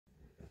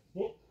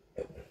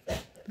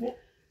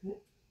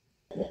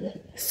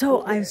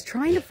So I was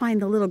trying to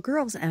find the little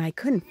girls and I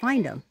couldn't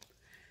find them.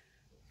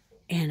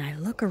 And I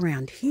look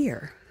around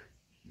here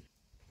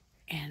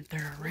and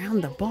they're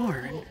around the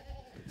barn.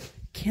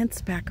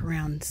 Kent's back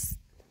around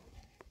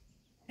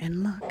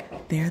and look,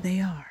 there they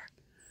are.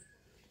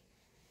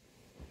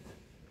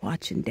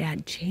 Watching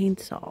Dad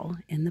chainsaw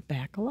in the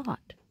back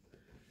lot.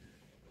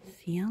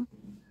 See them?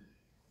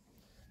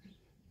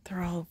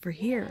 They're all over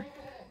here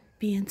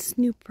being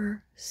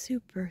super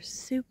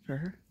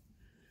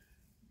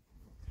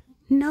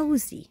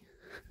nosy.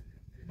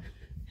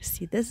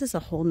 See, this is a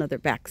whole nother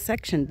back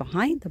section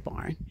behind the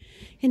barn.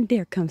 And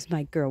there comes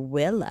my girl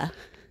Willa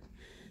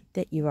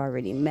that you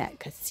already met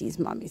because she's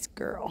Mommy's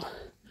girl.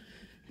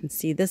 And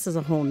see, this is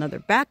a whole nother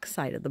back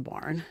side of the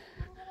barn.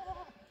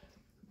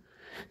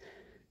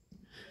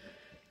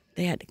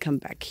 They had to come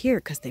back here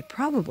because they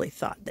probably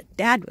thought that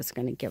Dad was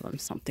going to give them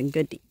something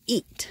good to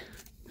eat.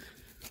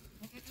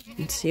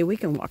 And see, we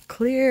can walk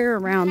clear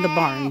around the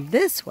barn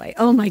this way.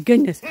 Oh my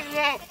goodness.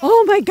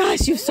 Oh my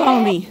gosh, you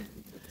saw me.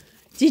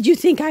 Did you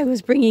think I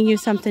was bringing you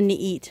something to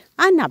eat?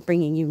 I'm not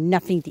bringing you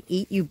nothing to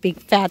eat, you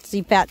big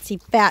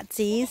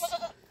fatsies.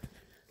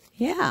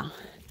 Yeah.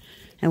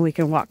 And we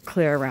can walk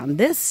clear around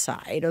this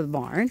side of the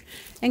barn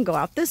and go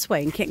out this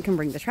way. And Kent can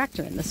bring the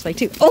tractor in this way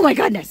too. Oh my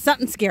goodness,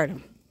 something scared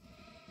him.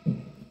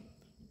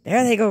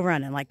 There they go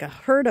running like a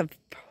herd of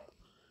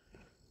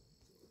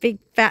big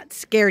fat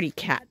scaredy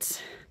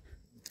cats.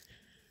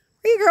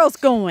 Where you girls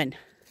going?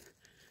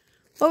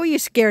 What were you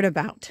scared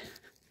about?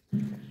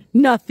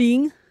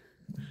 Nothing.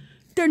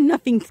 There's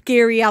nothing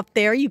scary out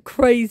there, you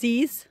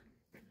crazies.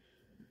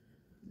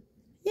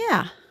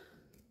 Yeah.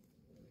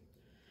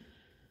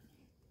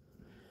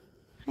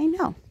 I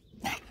know.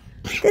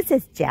 This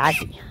is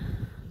Jazzy.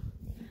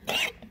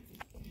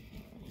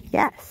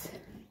 Yes.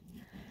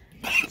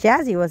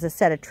 Jazzy was a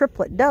set of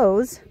triplet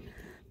does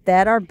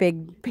that our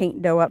big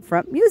paint doe up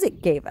front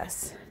music gave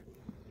us.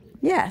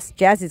 Yes,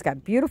 Jazzy's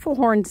got beautiful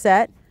horn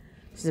set.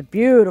 She's a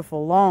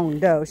beautiful long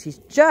doe. She's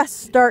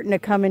just starting to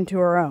come into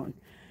her own.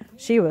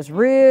 She was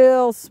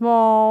real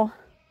small.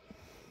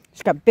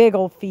 She's got big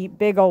old feet,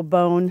 big old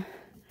bone.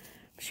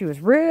 She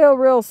was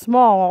real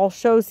small all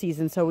show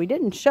season, so we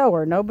didn't show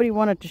her. Nobody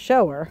wanted to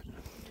show her.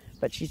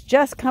 But she's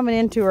just coming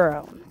into her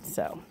own.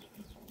 So,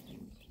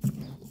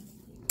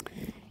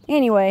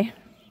 anyway,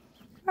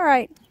 all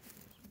right.